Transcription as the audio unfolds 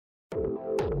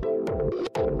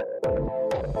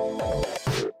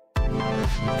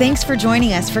Thanks for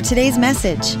joining us for today's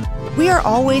message. We are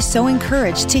always so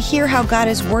encouraged to hear how God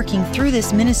is working through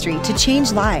this ministry to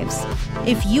change lives.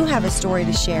 If you have a story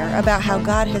to share about how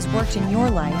God has worked in your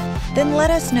life, then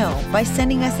let us know by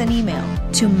sending us an email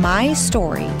to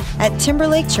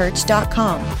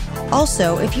mystory@timberlakechurch.com.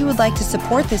 Also, if you would like to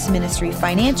support this ministry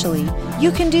financially, you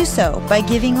can do so by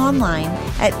giving online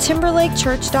at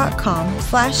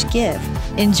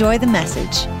timberlakechurch.com/give. Enjoy the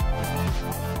message.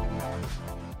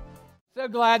 So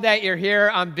glad that you're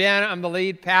here. I'm Ben. I'm the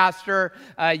lead pastor.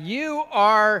 You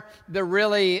are the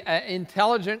really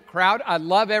intelligent crowd. I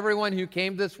love everyone who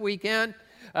came this weekend,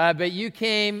 but you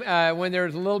came when there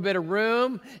was a little bit of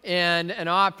room and an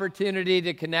opportunity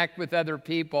to connect with other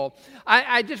people.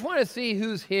 I just want to see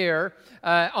who's here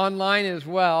online as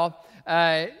well.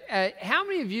 How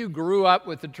many of you grew up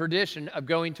with the tradition of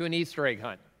going to an Easter egg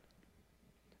hunt?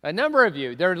 A number of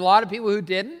you. There's a lot of people who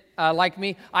didn't, like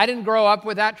me. I didn't grow up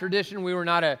with that tradition. We were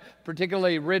not a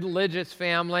particularly religious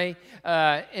family.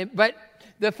 But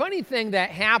the funny thing that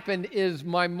happened is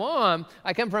my mom,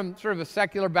 I come from sort of a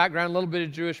secular background, a little bit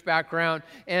of Jewish background,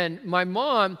 and my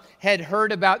mom had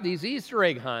heard about these Easter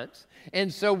egg hunts.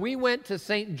 And so we went to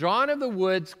St. John of the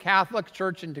Woods Catholic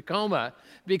Church in Tacoma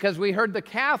because we heard the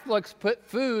Catholics put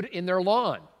food in their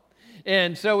lawn.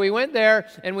 And so we went there,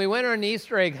 and we went on an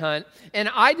Easter egg hunt, and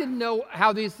I didn't know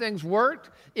how these things worked.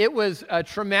 It was a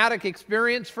traumatic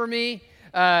experience for me.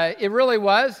 It really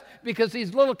was, because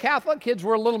these little Catholic kids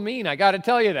were a little mean, I got to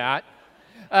tell you that.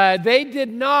 They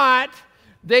did not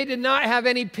have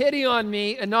any pity on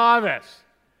me, a novice.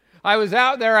 I was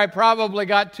out there, I probably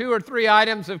got 2 or 3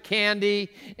 items of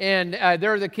candy, and there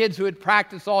were the kids who had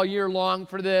practiced all year long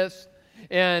for this.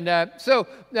 And so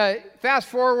fast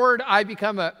forward, I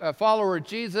become a follower of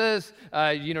Jesus.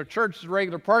 Church is a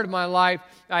regular part of my life.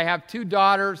 I have 2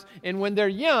 daughters, and when they're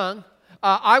young,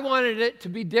 I wanted it to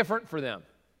be different for them.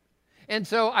 And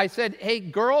so I said, hey,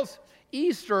 girls,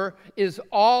 Easter is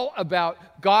all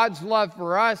about God's love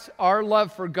for us, our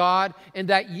love for God, and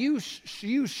that you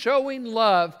showing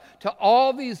love to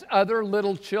all these other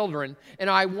little children. And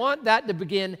I want that to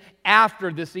begin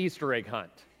after this Easter egg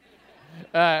hunt.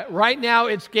 Right now,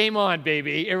 it's game on,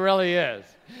 baby. It really is.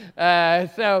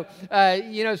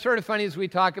 Sort of funny as we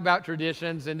talk about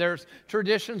traditions, and there's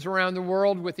traditions around the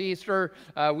world with Easter.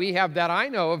 We have that I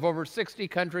know of over 60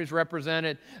 countries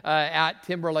represented at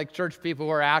Timberlake Church, people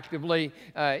who are actively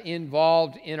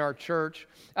involved in our church.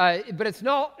 But it's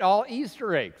not all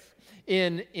Easter eggs.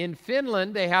 In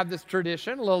Finland, they have this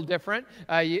tradition, a little different.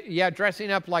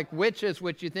 Dressing up like witches,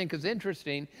 which you think is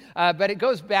interesting. But it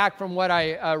goes back from what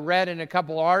I read in a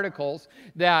couple articles,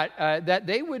 that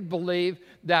they would believe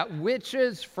that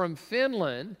witches from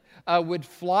Finland would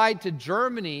fly to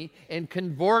Germany and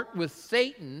convert with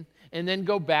Satan and then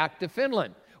go back to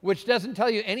Finland, which doesn't tell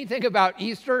you anything about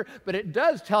Easter, but it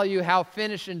does tell you how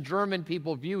Finnish and German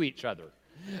people view each other.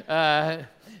 And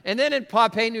then in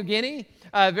Papua New Guinea,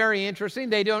 very interesting,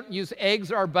 they don't use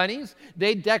eggs or bunnies.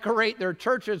 They decorate their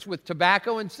churches with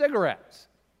tobacco and cigarettes.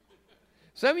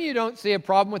 Some of you don't see a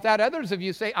problem with that. Others of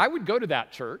you say, I would go to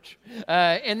that church.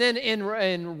 And then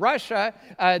in Russia,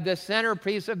 the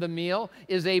centerpiece of the meal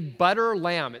is a butter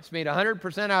lamb. It's made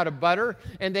 100% out of butter,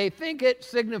 and they think it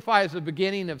signifies the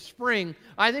beginning of spring.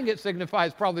 I think it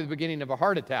signifies probably the beginning of a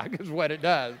heart attack is what it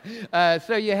does.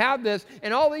 So you have this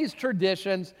and all these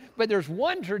traditions, but there's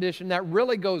one tradition that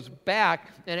really goes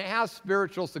back, and it has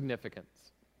spiritual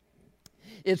significance.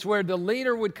 It's where the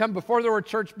leader would come before there were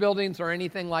church buildings or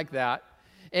anything like that,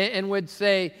 and would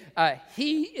say,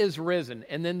 he is risen.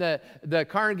 And then the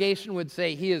congregation would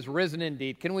say, he is risen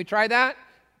indeed. Can we try that?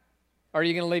 Or are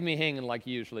you going to leave me hanging like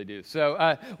you usually do? So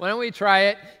why don't we try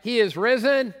it? He is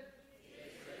risen.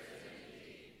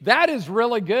 That is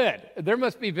really good. There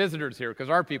must be visitors here because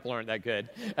our people aren't that good.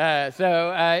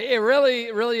 It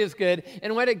really, really is good.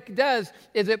 And what it does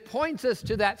is it points us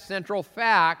to that central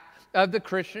fact of the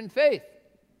Christian faith.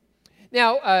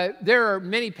 Now, there are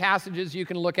many passages you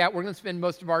can look at. We're going to spend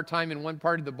most of our time in one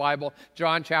part of the Bible,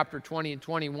 John chapter 20 and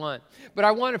 21. But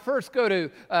I want to first go to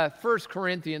 1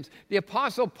 Corinthians. The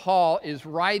Apostle Paul is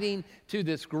writing to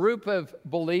this group of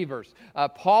believers.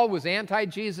 Paul was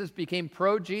anti-Jesus, became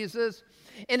pro-Jesus.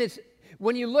 And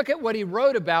when you look at what he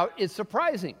wrote about, it's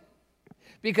surprising.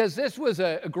 Because this was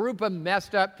a group of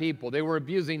messed up people. They were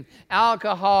abusing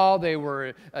alcohol, they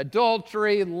were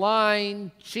adultery,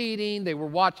 lying, cheating, they were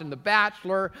watching The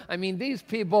Bachelor. I mean, these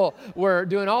people were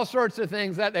doing all sorts of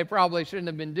things that they probably shouldn't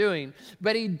have been doing.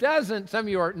 But he doesn't, some of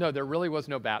you are, no, there really was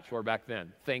no Bachelor back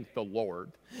then. Thank the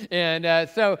Lord. And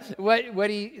so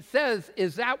what he says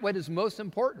is that what is most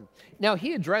important. Now,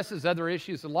 he addresses other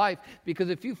issues of life because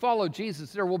if you follow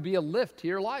Jesus, there will be a lift to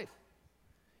your life.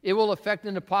 It will affect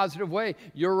in a positive way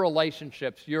your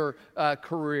relationships, your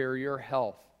career, your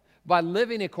health, by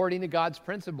living according to God's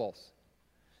principles.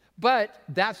 But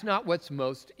that's not what's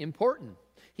most important.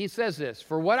 He says this,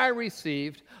 "For what I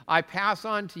received, I pass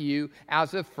on to you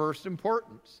as of first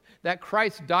importance, that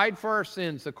Christ died for our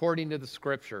sins according to the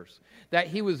Scriptures, that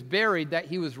he was buried, that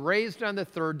he was raised on the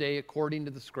third day according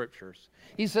to the Scriptures."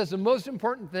 He says the most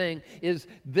important thing is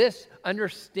this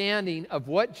understanding of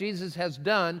what Jesus has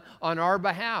done on our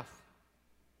behalf.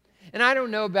 And I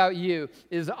don't know about you,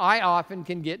 is I often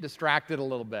can get distracted a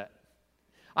little bit.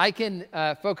 I can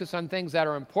focus on things that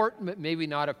are important, but maybe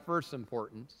not of first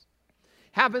importance.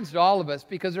 Happens to all of us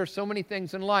because there's so many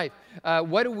things in life.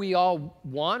 What do we all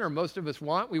want, or most of us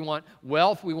want? We want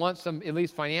wealth. We want some, at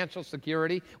least financial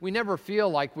security. We never feel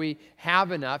like we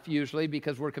have enough, usually,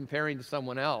 because we're comparing to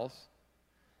someone else.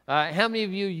 How many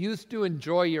of you used to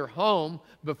enjoy your home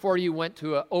before you went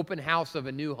to an open house of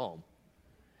a new home?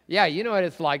 Yeah, you know what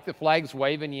it's like. The flag's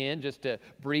waving you in just to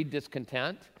breed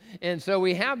discontent. And so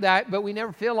we have that, but we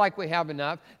never feel like we have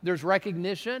enough. There's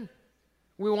recognition.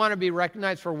 We want to be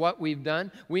recognized for what we've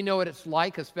done. We know what it's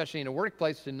like, especially in a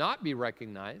workplace, to not be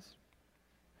recognized.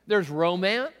 There's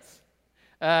romance.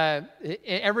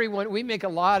 We make a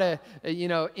lot of,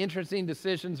 interesting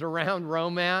decisions around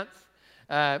romance.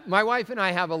 My wife and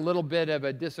I have a little bit of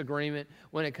a disagreement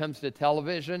when it comes to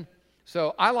television.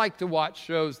 So I like to watch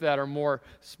shows that are more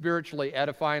spiritually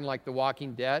edifying, like The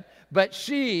Walking Dead. But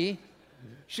she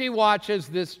watches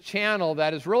this channel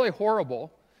that is really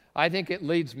horrible. I think it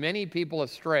leads many people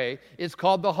astray. It's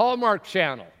called the Hallmark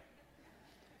Channel.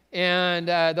 And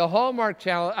the Hallmark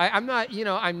Channel,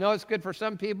 I know it's good for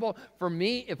some people. For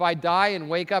me, if I die and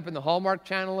wake up and the Hallmark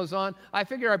Channel is on, I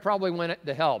figure I probably went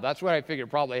to hell. That's what I figured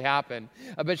probably happened.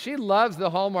 But she loves the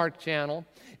Hallmark Channel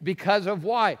because of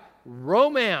why?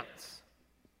 Romance.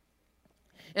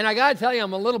 And I got to tell you,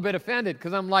 I'm a little bit offended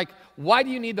because I'm like, why do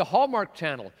you need the Hallmark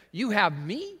Channel? You have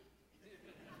me?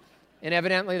 And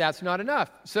evidently that's not enough.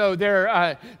 So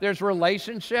there's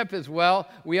relationship as well.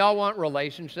 We all want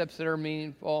relationships that are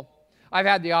meaningful. I've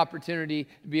had the opportunity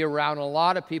to be around a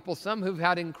lot of people, some who've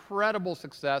had incredible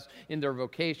success in their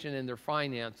vocation and their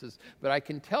finances. But I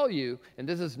can tell you, and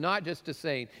this is not just a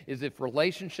saying, is if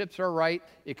relationships are right,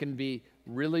 it can be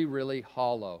really, really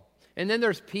hollow. And then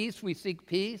there's peace. We seek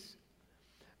peace.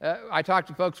 I talk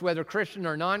to folks, whether Christian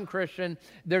or non-Christian,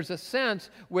 there's a sense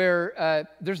where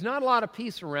there's not a lot of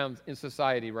peace around in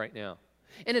society right now.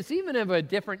 And it's even of a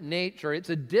different nature. It's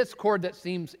a discord that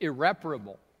seems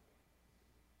irreparable.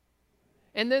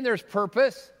 And then there's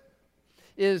purpose.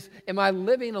 Am I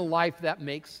living a life that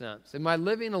makes sense? Am I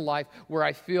living a life where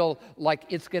I feel like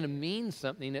it's going to mean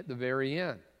something at the very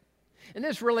end? And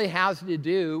this really has to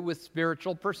do with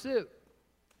spiritual pursuit.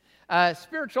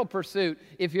 Spiritual pursuit,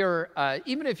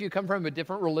 even if you come from a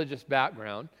different religious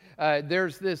background,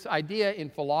 there's this idea in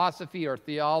philosophy or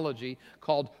theology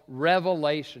called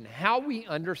revelation, how we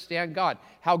understand God,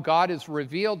 how God is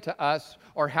revealed to us,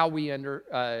 or how we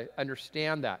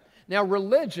understand that. Now,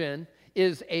 religion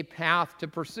is a path to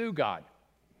pursue God.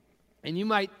 And you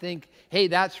might think, hey,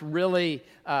 that's really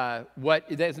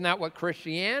isn't that what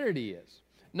Christianity is?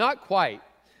 Not quite.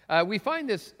 We find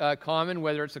this common,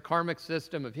 whether it's the karmic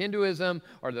system of Hinduism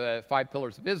or the 5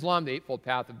 pillars of Islam, the Eightfold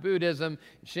Path of Buddhism,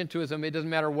 Shintoism. It doesn't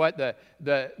matter what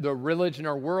the religion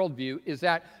or worldview is,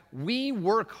 that we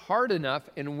work hard enough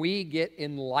and we get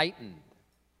enlightened.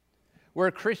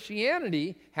 Where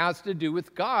Christianity has to do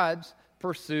with God's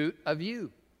pursuit of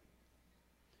you.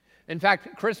 In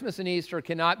fact, Christmas and Easter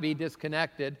cannot be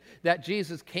disconnected. That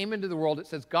Jesus came into the world. It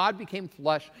says God became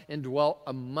flesh and dwelt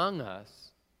among us.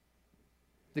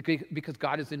 Because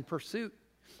God is in pursuit.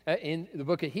 In the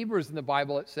book of Hebrews in the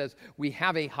Bible, it says we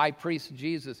have a high priest,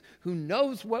 Jesus, who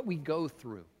knows what we go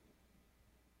through.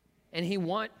 And he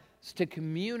wants to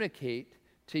communicate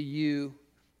to you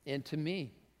and to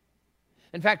me.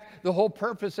 In fact, the whole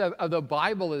purpose of the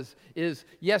Bible is,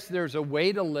 yes, there's a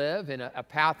way to live and a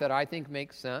path that I think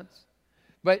makes sense.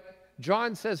 But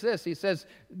John says this, he says,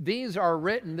 these are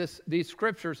written, these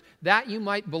scriptures, that you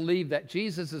might believe that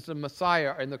Jesus is the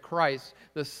Messiah and the Christ,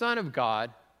 the Son of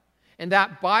God, and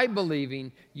that by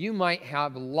believing you might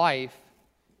have life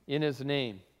in his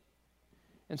name.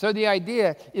 And so the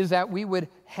idea is that we would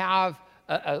have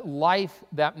a life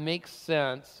that makes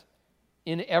sense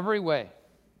in every way.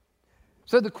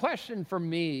 So the question for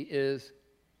me is,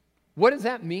 what does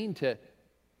that mean to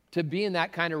be in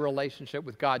that kind of relationship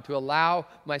with God, to allow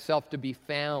myself to be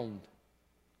found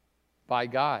by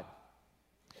God?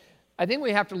 I think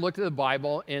we have to look to the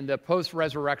Bible and the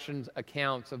post-resurrection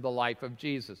accounts of the life of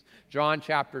Jesus. John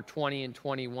chapter 20 and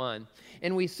 21.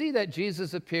 And we see that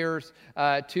Jesus appears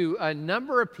to a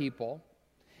number of people,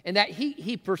 and that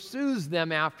he pursues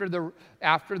them after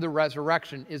the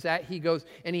resurrection, is that he goes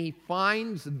and he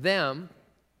finds them.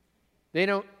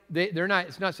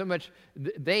 It's not so much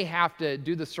they have to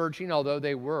do the searching, although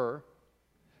they were,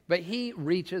 but he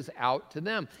reaches out to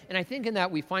them. And I think in that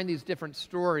we find these different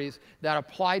stories that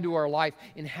apply to our life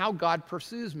in how God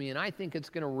pursues me. And I think it's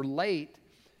going to relate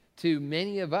to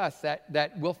many of us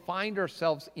that will find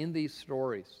ourselves in these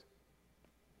stories.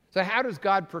 So how does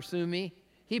God pursue me?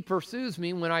 He pursues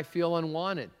me when I feel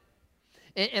unwanted.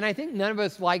 And I think none of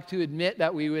us like to admit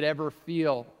that we would ever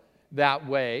feel that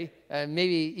way.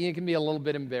 Maybe it can be a little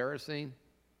bit embarrassing.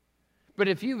 But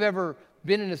if you've ever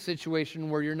been in a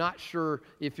situation where you're not sure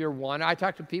if you're wanted, I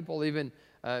talk to people even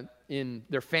in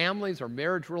their families or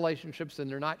marriage relationships, and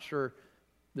they're not sure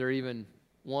they're even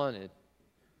wanted.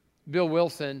 Bill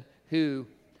Wilson, who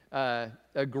a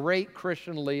great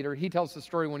Christian leader, he tells the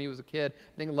story when he was a kid,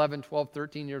 I think 11, 12,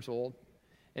 13 years old.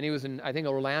 And he was in, I think,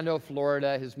 Orlando,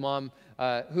 Florida. His mom,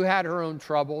 who had her own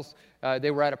troubles,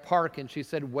 they were at a park, and she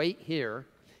said, "Wait here."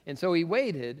 And so he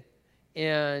waited,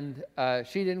 and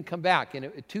she didn't come back.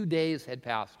 And 2 days had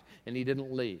passed, and he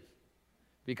didn't leave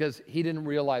because he didn't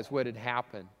realize what had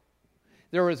happened.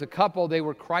 There was a couple, they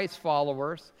were Christ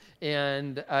followers,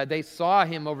 and they saw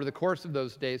him over the course of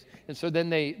those days. And so then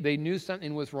they knew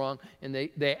something was wrong, and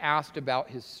they asked about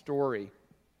his story.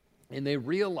 And they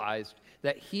realized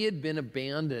that he had been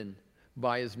abandoned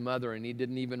by his mother, and he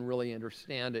didn't even really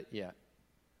understand it yet.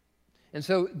 And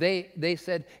so they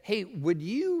said, "Hey, would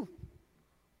you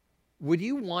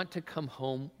want to come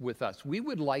home with us? We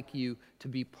would like you to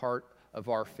be part of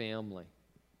our family."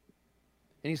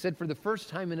 And he said for the first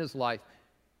time in his life,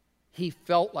 he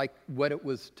felt like what it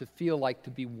was to feel like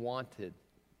to be wanted.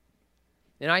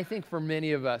 And I think for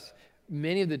many of us,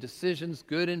 many of the decisions,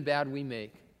 good and bad, we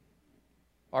make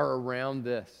are around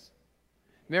this.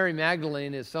 Mary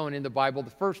Magdalene is someone in the Bible, the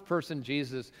first person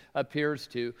Jesus appears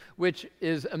to, which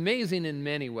is amazing in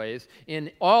many ways.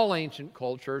 In all ancient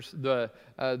cultures,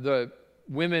 the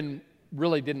women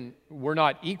really were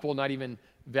not equal, not even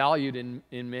valued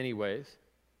in many ways.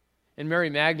 And Mary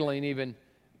Magdalene even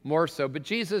more so. But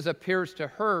Jesus appears to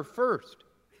her first.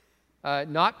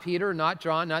 Not Peter, not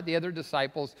John, not the other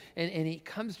disciples. And he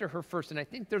comes to her first, and I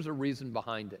think there's a reason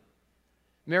behind it.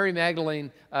 Mary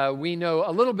Magdalene, we know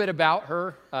a little bit about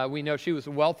her. We know she was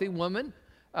a wealthy woman.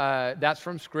 That's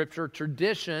from Scripture.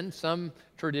 Tradition, some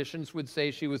traditions would say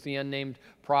she was the unnamed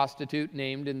prostitute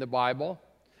named in the Bible.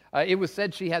 It was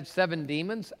said she had 7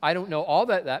 demons. I don't know all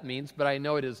that means, but I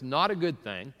know it is not a good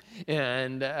thing.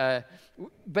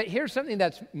 But here's something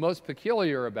that's most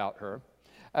peculiar about her.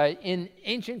 In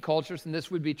ancient cultures, and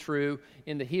this would be true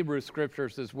in the Hebrew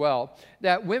Scriptures as well,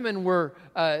 that women were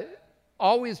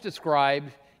always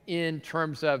described in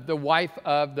terms of the wife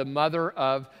of, the mother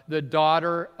of, the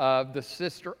daughter of, the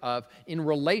sister of, in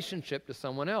relationship to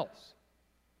someone else.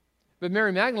 But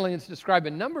Mary Magdalene is described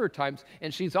a number of times,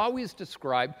 and she's always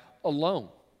described alone.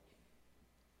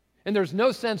 And there's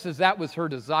no sense as that was her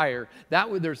desire.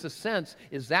 There's a sense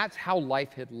is that's how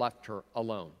life had left her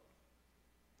alone.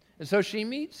 And so she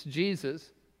meets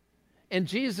Jesus, and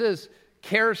Jesus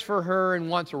cares for her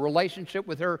and wants a relationship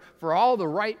with her for all the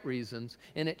right reasons,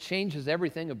 and it changes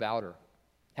everything about her.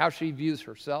 How she views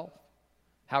herself,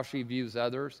 how she views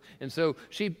others. And so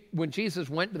when Jesus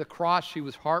went to the cross, she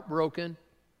was heartbroken,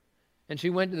 and she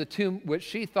went to the tomb, which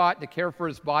she thought to care for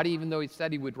his body, even though he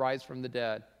said he would rise from the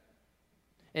dead.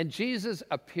 And Jesus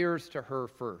appears to her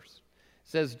first. It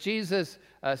says, Jesus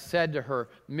said to her,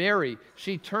 "Mary."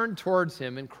 She turned towards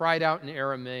him and cried out in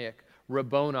Aramaic,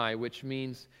 "Rabboni," which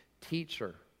means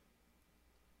teacher.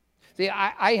 See,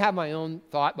 I have my own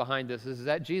thought behind this, is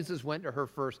that Jesus went to her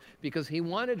first because he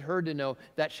wanted her to know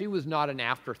that she was not an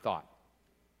afterthought.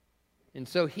 And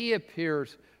so he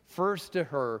appears first to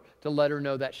her to let her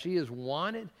know that she is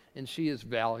wanted and she is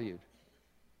valued.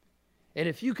 And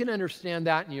if you can understand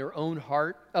that in your own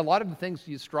heart, a lot of the things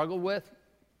you struggle with,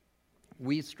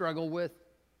 we struggle with,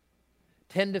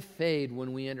 tend to fade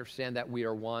when we understand that we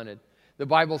are wanted. The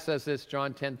Bible says this,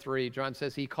 John 10:3. John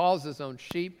says he calls his own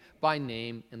sheep by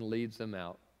name and leads them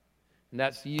out. And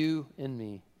that's you and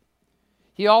me.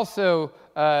 He also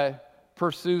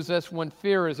pursues us when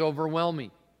fear is overwhelming.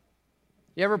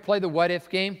 You ever play the what if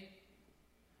game?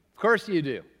 Of course you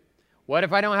do. What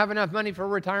if I don't have enough money for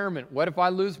retirement? What if I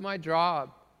lose my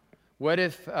job? What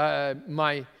if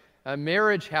my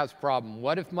marriage has problem?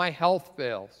 What if my health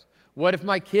fails? What if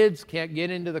my kids can't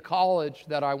get into the college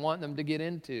that I want them to get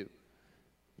into?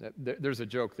 There's a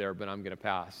joke there, but I'm going to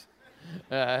pass.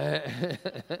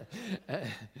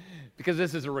 Because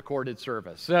this is a recorded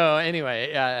service. So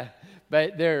anyway,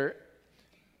 but there's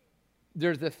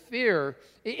the fear.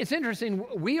 It's interesting.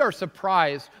 We are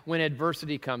surprised when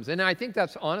adversity comes. And I think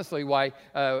that's honestly why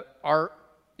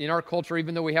in our culture,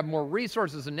 even though we have more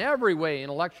resources in every way,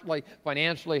 intellectually,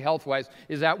 financially, health-wise,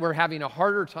 is that we're having a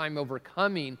harder time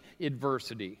overcoming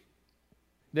adversity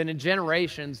than in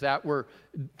generations that were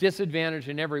disadvantaged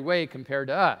in every way compared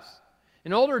to us.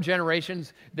 In older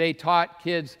generations, they taught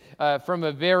kids from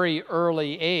a very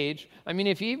early age. I mean,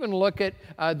 if you even look at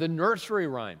the nursery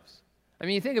rhymes, I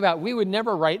mean, you think about it, we would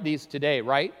never write these today,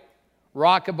 right?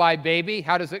 Rockabye baby,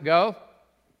 how does it go?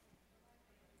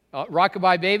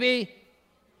 Rockabye baby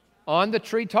on the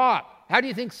treetop. How do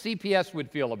you think CPS would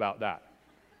feel about that?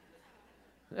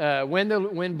 When the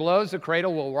wind blows, the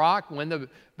cradle will rock. When the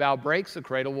bough breaks, the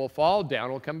cradle will fall.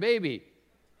 Down will come baby.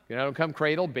 Down will come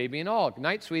cradle, baby and all. Good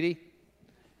night, sweetie.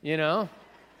 You know?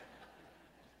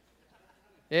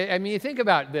 I mean, you think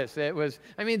about this. It was,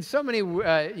 I mean, so many,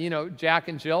 Jack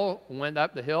and Jill went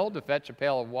up the hill to fetch a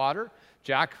pail of water.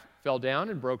 Jack fell down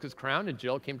and broke his crown, and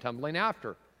Jill came tumbling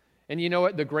after. And you know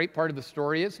what the great part of the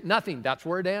story is? Nothing. That's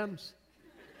where it ends.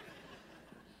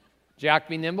 Jack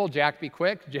be nimble, Jack be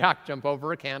quick, Jack jump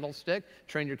over a candlestick,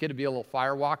 train your kid to be a little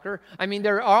fire walker. I mean,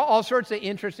 there are all sorts of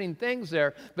interesting things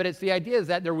there, but it's the idea is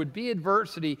that there would be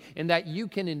adversity and that you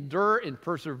can endure and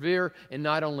persevere, and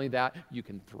not only that, you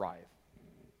can thrive.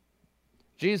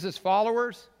 Jesus'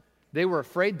 followers, they were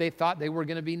afraid. They thought they were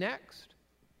going to be next.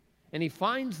 And he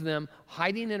finds them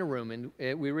hiding in a room,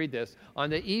 and we read this, on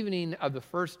the evening of the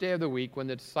first day of the week when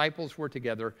the disciples were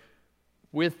together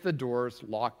with the doors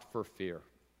locked for fear.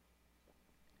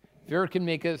 Fear can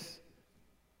make us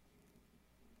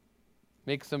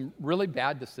make some really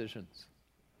bad decisions.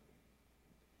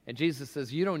 And Jesus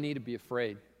says, you don't need to be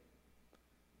afraid.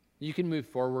 You can move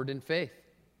forward in faith.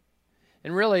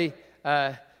 And really,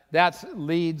 that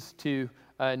leads to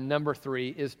number 3,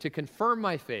 is to confirm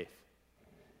my faith.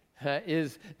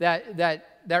 Is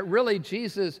that really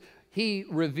Jesus, he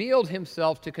revealed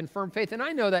himself to confirm faith. And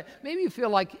I know that maybe you feel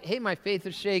like, hey, my faith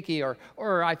is shaky,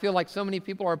 or I feel like so many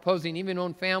people are opposing, even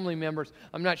own family members.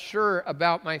 I'm not sure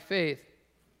about my faith.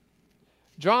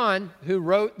 John, who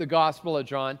wrote the Gospel of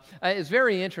John, is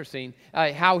very interesting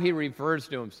how he refers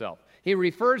to himself. He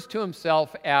refers to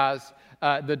himself as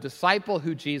the disciple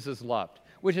who Jesus loved,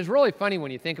 which is really funny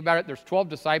when you think about it. There's 12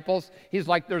 disciples. He's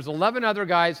like, there's 11 other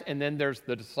guys, and then there's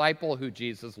the disciple who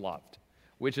Jesus loved,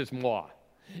 which is moi.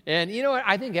 And you know what?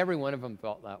 I think every one of them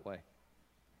felt that way. It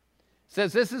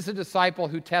says, this is a disciple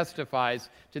who testifies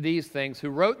to these things, who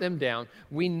wrote them down.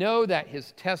 We know that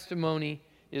his testimony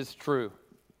is true.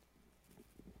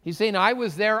 He's saying, I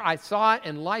was there, I saw it,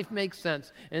 and life makes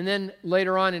sense. And then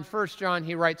later on in 1 John,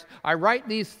 he writes, I write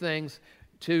these things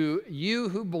to you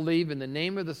who believe in the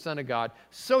name of the Son of God,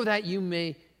 so that you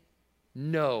may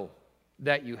know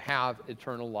that you have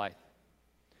eternal life.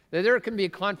 That there can be a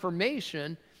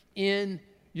confirmation in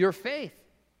your faith.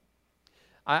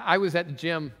 I was at the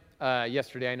gym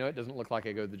yesterday. I know it doesn't look like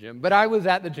I go to the gym, but I was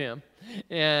at the gym,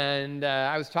 and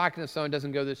I was talking to someone who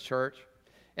doesn't go to this church,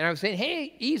 and I was saying,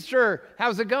 hey, Easter,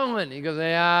 how's it going? He goes,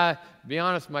 to be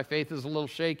honest, my faith is a little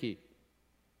shaky.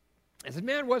 I said,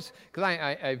 man, because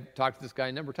I've talked to this guy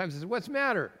a number of times. I said, what's the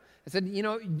matter? I said,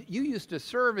 you used to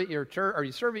serve at your church, or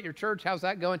you serve at your church. How's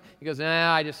that going? He goes,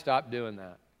 I just stopped doing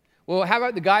that. Well, how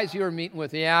about the guys you were meeting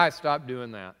with? Yeah, I stopped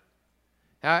doing that.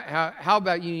 How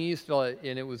about you used to,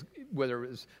 and it was, whether it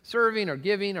was serving or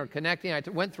giving or connecting, I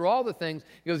went through all the things.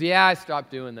 He goes, yeah, I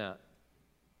stopped doing that.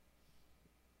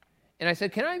 And I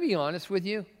said, can I be honest with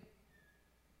you?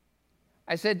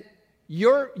 I said,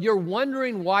 you're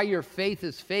wondering why your faith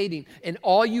is fading, and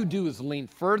all you do is lean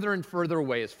further and further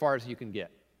away as far as you can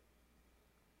get.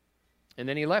 And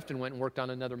then he left and went and worked on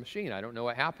another machine. I don't know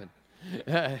what happened.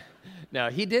 No,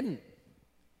 he didn't.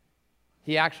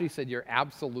 He actually said, you're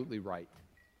absolutely right.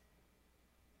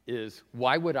 Is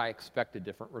why would I expect a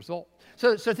different result?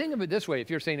 So think of it this way. If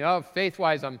you're saying,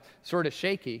 faith-wise, I'm sort of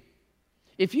shaky.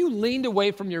 If you leaned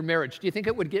away from your marriage, do you think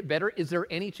it would get better? Is there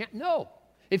any chance? No.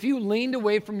 If you leaned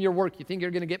away from your work, you think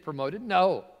you're going to get promoted?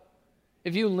 No.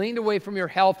 If you leaned away from your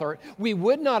health, we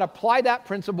would not apply that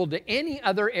principle to any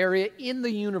other area in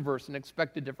the universe and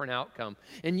expect a different outcome.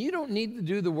 And you don't need to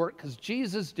do the work because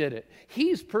Jesus did it.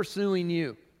 He's pursuing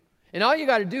you. And all you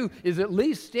got to do is at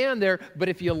least stand there, but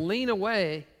if you lean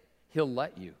away, he'll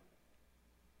let you.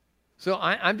 So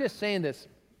I'm just saying this.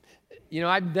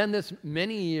 I've done this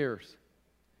many years.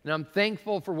 And I'm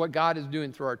thankful for what God is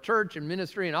doing through our church and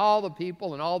ministry and all the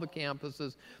people and all the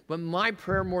campuses. But my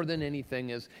prayer more than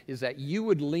anything is that you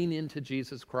would lean into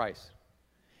Jesus Christ.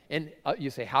 And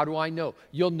you say, how do I know?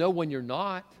 You'll know when you're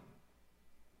not.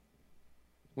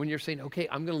 When you're saying, okay,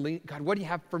 I'm going to lean. God, what do you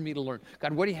have for me to learn?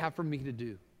 God, what do you have for me to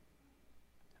do?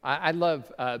 I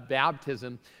love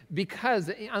baptism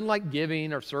because unlike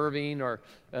giving or serving or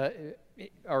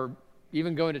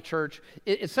even going to church,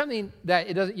 it's something that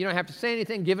you don't have to say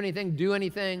anything, give anything, do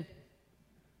anything.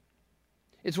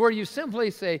 It's where you simply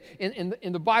say,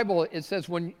 in the Bible, it says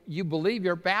when you believe,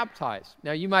 you're baptized.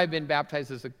 Now, you might have been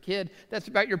baptized as a kid. That's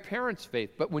about your parents'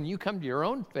 faith. But when you come to your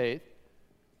own faith,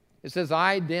 it says,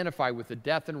 I identify with the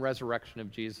death and resurrection of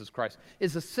Jesus Christ.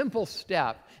 It's a simple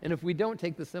step, and if we don't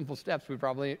take the simple steps, we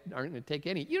probably aren't going to take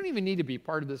any. You don't even need to be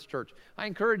part of this church. I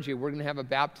encourage you, we're going to have a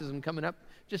baptism coming up.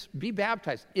 Just be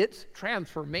baptized. It's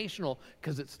transformational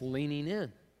because it's leaning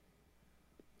in.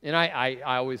 And I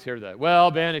always hear that. Well,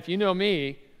 Ben, if you know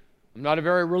me, I'm not a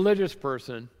very religious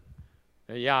person.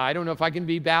 Yeah, I don't know if I can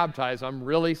be baptized. I'm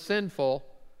really sinful.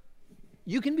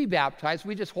 You can be baptized.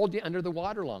 We just hold you under the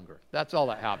water longer. That's all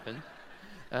that happened.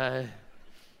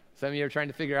 Some of you are trying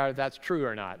to figure out if that's true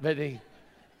or not. But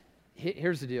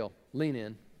here's the deal. Lean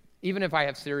in. Even if I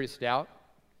have serious doubt.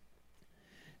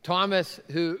 Thomas,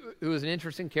 who is an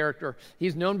interesting character,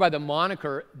 he's known by the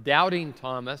moniker Doubting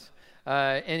Thomas.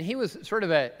 And he was sort of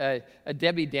a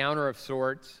Debbie Downer of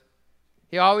sorts.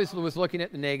 He always was looking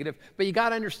at the negative. But you got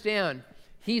to understand,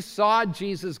 he saw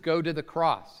Jesus go to the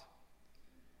cross.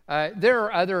 There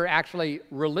are other, actually,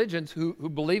 religions who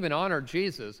believe and honor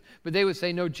Jesus, but they would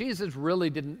say, no, Jesus really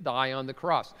didn't die on the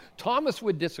cross. Thomas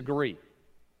would disagree.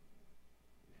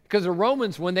 Because the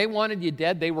Romans, when they wanted you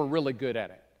dead, they were really good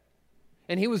at it.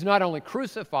 And he was not only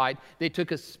crucified, they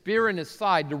took a spear in his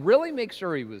side to really make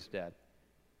sure he was dead.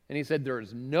 And he said, there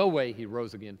is no way he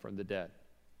rose again from the dead.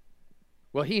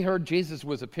 Well, he heard Jesus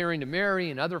was appearing to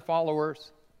Mary and other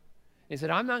followers. He said,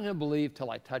 I'm not going to believe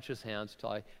till I touch his hands,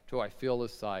 till I feel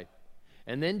his side.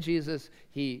 And then Jesus,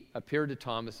 he appeared to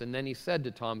Thomas, and then he said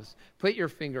to Thomas, put your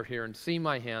finger here and see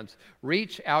my hands.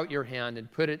 Reach out your hand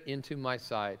and put it into my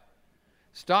side.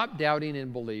 Stop doubting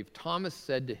and believe. Thomas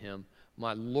said to him,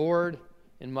 my Lord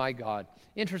and my God.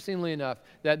 Interestingly enough,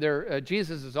 that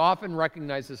Jesus is often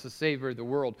recognized as the Savior of the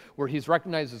world, where he's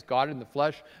recognized as God in the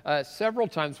flesh. Several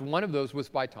times, one of those was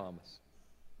by Thomas.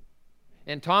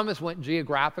 And Thomas went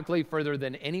geographically further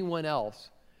than anyone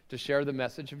else to share the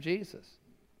message of Jesus.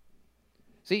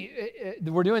 See,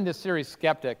 we're doing this series,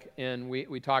 Skeptic, and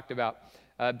we talked about,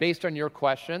 based on your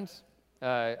questions,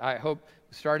 I hope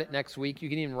we start it next week. You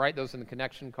can even write those in the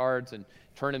connection cards and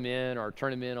turn them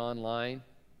in online.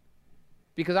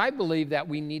 Because I believe that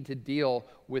we need to deal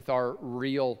with our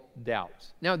real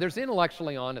doubts. Now, there's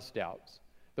intellectually honest doubts.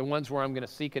 The ones where I'm going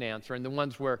to seek an answer, and the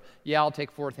ones where, yeah, I'll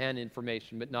take fourth-hand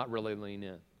information, but not really lean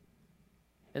in.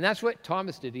 And that's what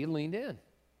Thomas did. He leaned in.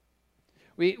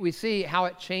 We see how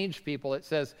it changed people. It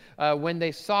says, when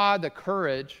they saw the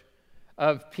courage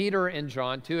of Peter and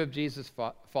John, two of Jesus'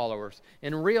 followers,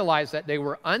 and realized that they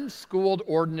were unschooled,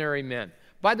 ordinary men.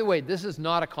 By the way, this is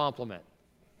not a compliment.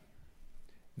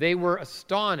 They were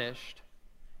astonished,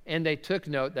 and they took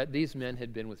note that these men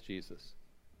had been with Jesus.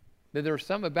 That there was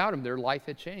some about them, their life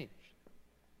had changed.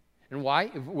 And why?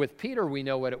 With Peter, we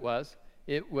know what it was.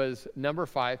 It was, number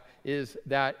 5, is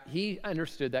that he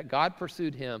understood that God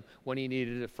pursued him when he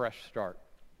needed a fresh start.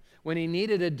 When he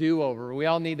needed a do-over. We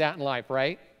all need that in life,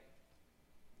 right?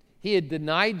 He had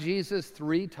denied Jesus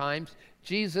 3 times.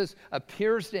 Jesus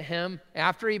appears to him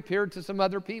after he appeared to some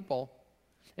other people.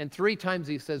 And 3 times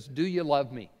he says, do you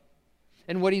love me?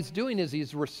 And what he's doing is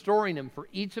he's restoring him for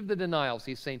each of the denials.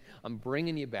 He's saying, I'm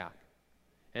bringing you back.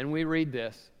 And we read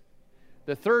this.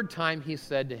 The 3rd time he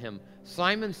said to him,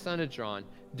 Simon, son of John,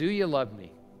 do you love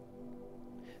me?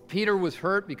 Peter was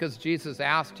hurt because Jesus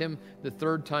asked him the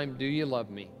 3rd time, do you love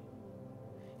me?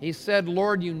 He said,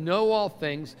 Lord, you know all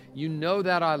things. You know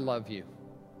that I love you.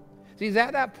 See, he's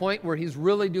at that point where he's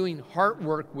really doing heart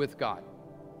work with God.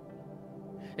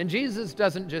 And Jesus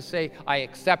doesn't just say, I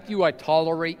accept you, I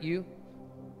tolerate you,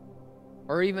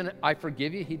 or even I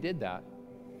forgive you. He did that.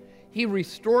 He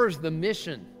restores the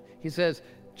mission. He says,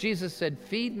 Jesus said,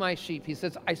 feed my sheep. He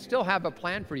says, I still have a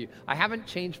plan for you. I haven't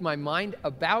changed my mind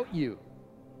about you.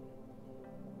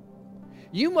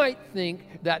 You might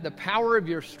think that the power of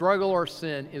your struggle or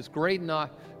sin is great enough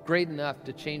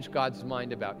to change God's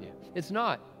mind about you. It's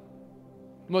not.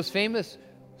 The most famous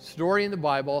story in the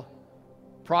Bible,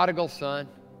 prodigal son,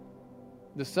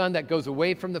 the son that goes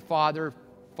away from the father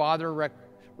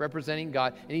representing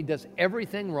God, and he does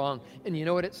everything wrong. And you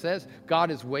know what it says?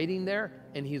 God is waiting there,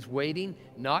 and he's waiting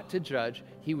not to judge.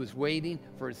 He was waiting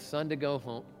for his son to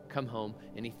come home,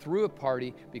 and he threw a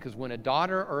party, because when a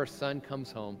daughter or a son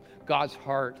comes home, God's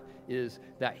heart is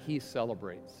that he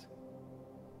celebrates.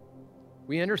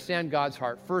 We understand God's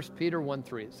heart. 1 Peter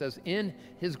 1:3, it says, in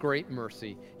his great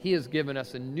mercy, he has given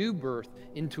us a new birth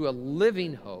into a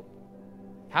living hope.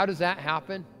 How does that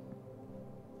happen?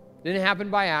 Didn't happen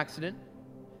by accident.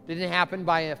 Didn't happen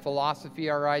by a philosophy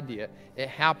or idea. It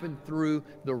happened through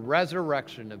the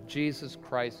resurrection of Jesus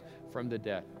Christ from the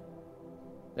dead.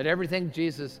 That everything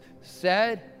Jesus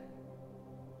said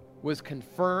was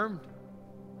confirmed,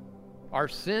 our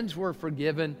sins were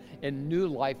forgiven, and new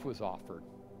life was offered.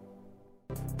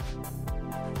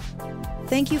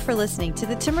 Thank you for listening to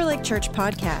the Timberlake Church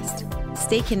podcast.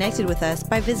 Stay connected with us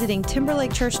by visiting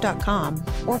timberlakechurch.com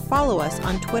or follow us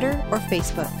on Twitter or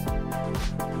Facebook.